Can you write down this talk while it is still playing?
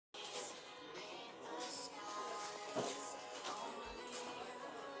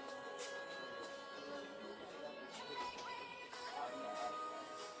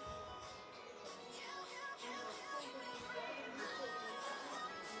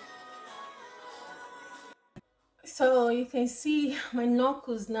So you can see my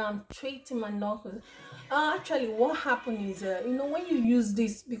knuckles now. I'm treating my knuckles. Actually, what happened is, when you use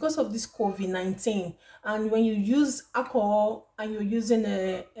this, because of this COVID-19, and when you use alcohol and you're using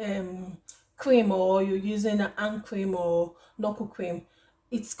a cream, or you're using an hand cream or knuckle cream,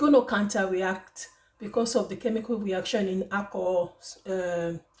 it's going to counter react because of the chemical reaction in alcohol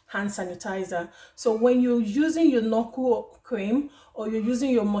hand sanitizer. So when you're using your knuckle cream, or you're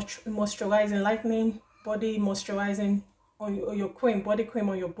using your moisturizing lightening body moisturizing on your cream, body cream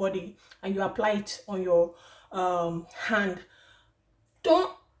on your body, and you apply it on your hand,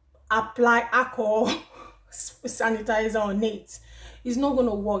 don't apply alcohol sanitizer on it. It's not going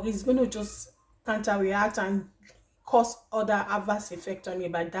to work. It's going to just counter react and cause other adverse effect on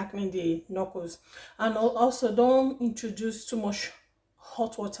it by darkening the knuckles. And also, don't introduce too much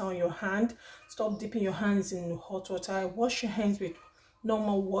hot water on your hand. Stop dipping your hands in hot water. Wash your hands with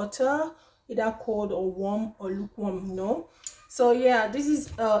normal water, either cold or warm or lukewarm. No. So yeah, this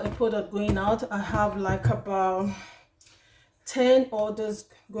is a product going out. I have like about 10 orders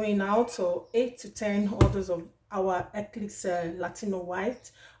going out, so 8 to 10 orders of our Elixir Latino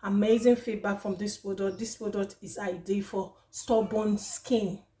white. Amazing feedback from this product. This product is ideal for stubborn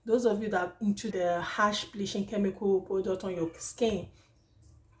skin. Those of you that are into the harsh bleaching chemical product on your skin,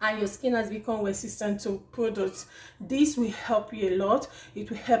 and your skin has become resistant to products, this will help you a lot. It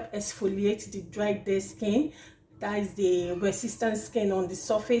will help exfoliate the dry, dead skin, that is the resistant skin on the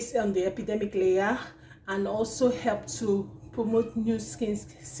surface, on the epidermic layer, and also help to promote new skin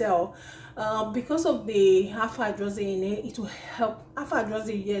cell. Because of the alpha hydroxy in it, it will help. Alpha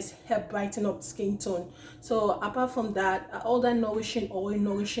hydroxy, yes, help brighten up skin tone. So apart from that, all that nourishing oil,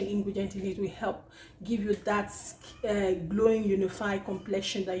 nourishing ingredient in it will help give you that glowing, unified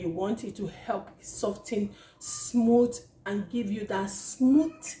complexion that you want. It will help soften, smooth, and give you that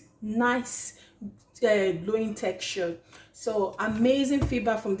smooth, nice glowing texture. So amazing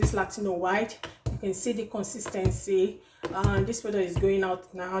feedback from this Latino white. You can see the consistency. This product is going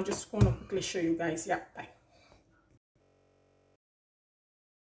out now. I just want to quickly show you guys. Yeah, bye.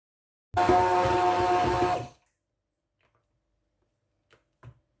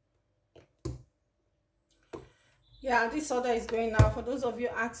 Yeah, this order is going out. For those of you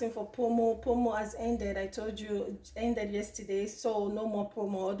asking for promo has ended. I told you it ended yesterday, so no more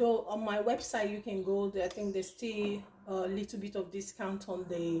promo. Although on my website you can go there, I think there's still a little bit of discount on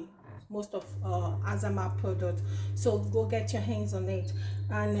the most of Azama product, so go get your hands on it.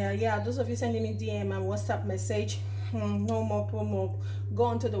 And yeah, those of you sending me DM and WhatsApp message, no more promo. Go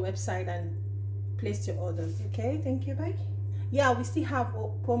onto the website and place your orders. Okay, thank you, bye. Yeah, we still have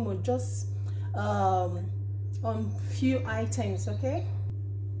promo, just on few items. Okay.